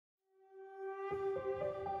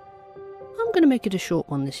I'm going to make it a short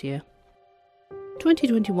one this year.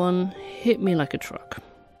 2021 hit me like a truck.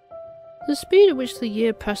 The speed at which the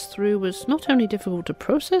year passed through was not only difficult to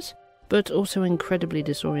process, but also incredibly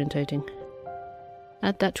disorientating.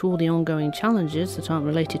 Add that to all the ongoing challenges that aren't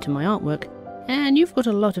related to my artwork, and you've got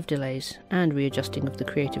a lot of delays and readjusting of the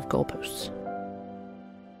creative goalposts.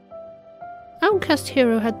 Outcast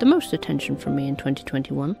Hero had the most attention from me in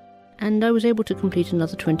 2021, and I was able to complete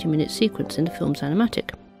another 20-minute sequence in the film's animatic.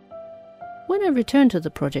 When I return to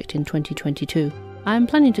the project in 2022, I am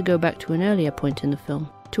planning to go back to an earlier point in the film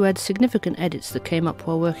to add significant edits that came up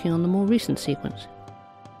while working on the more recent sequence.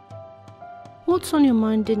 What's on Your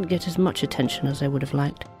Mind didn't get as much attention as I would have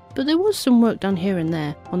liked, but there was some work done here and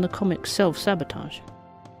there on the comic's self-sabotage.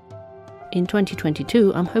 In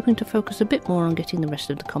 2022, I'm hoping to focus a bit more on getting the rest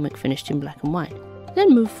of the comic finished in black and white,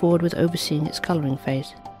 then move forward with overseeing its colouring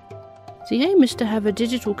phase. The aim is to have a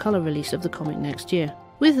digital colour release of the comic next year,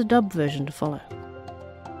 with a dubbed version to follow.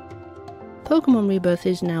 Pokemon Rebirth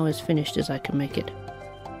is now as finished as I can make it.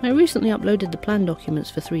 I recently uploaded the plan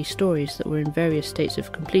documents for 3 stories that were in various states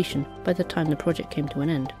of completion by the time the project came to an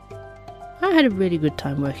end. I had a really good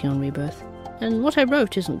time working on Rebirth, and what I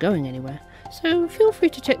wrote isn't going anywhere, so feel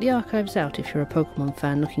free to check the archives out if you're a Pokemon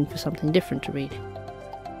fan looking for something different to read.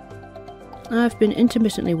 I've been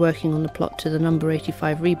intermittently working on the plot to the number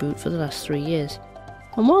 85 reboot for the last 3 years,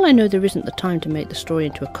 and while I know there isn't the time to make the story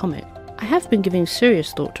into a comic, I have been giving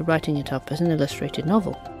serious thought to writing it up as an illustrated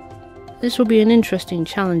novel. This will be an interesting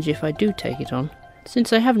challenge if I do take it on,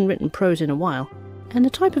 since I haven't written prose in a while, and the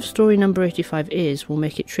type of story number 85 is will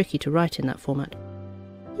make it tricky to write in that format.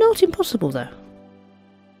 Not impossible though.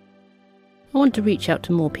 I want to reach out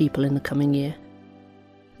to more people in the coming year.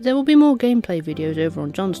 There will be more gameplay videos over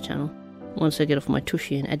on John's channel, once I get off my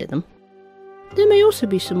tushy and edit them. There may also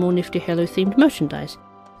be some more Niftihalo themed merchandise,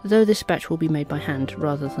 though this batch will be made by hand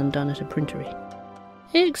rather than done at a printery.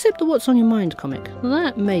 Except the What's on Your Mind comic,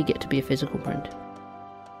 that may get to be a physical print.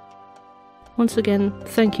 Once again,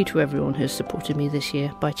 thank you to everyone who has supported me this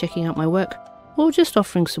year by checking out my work, or just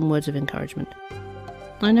offering some words of encouragement.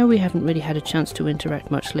 I know we haven't really had a chance to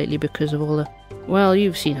interact much lately because of all the... well,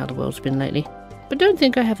 you've seen how the world's been lately, but don't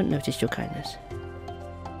think I haven't noticed your kindness.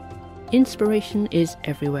 Inspiration is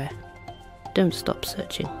everywhere. Don't stop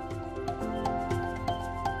searching.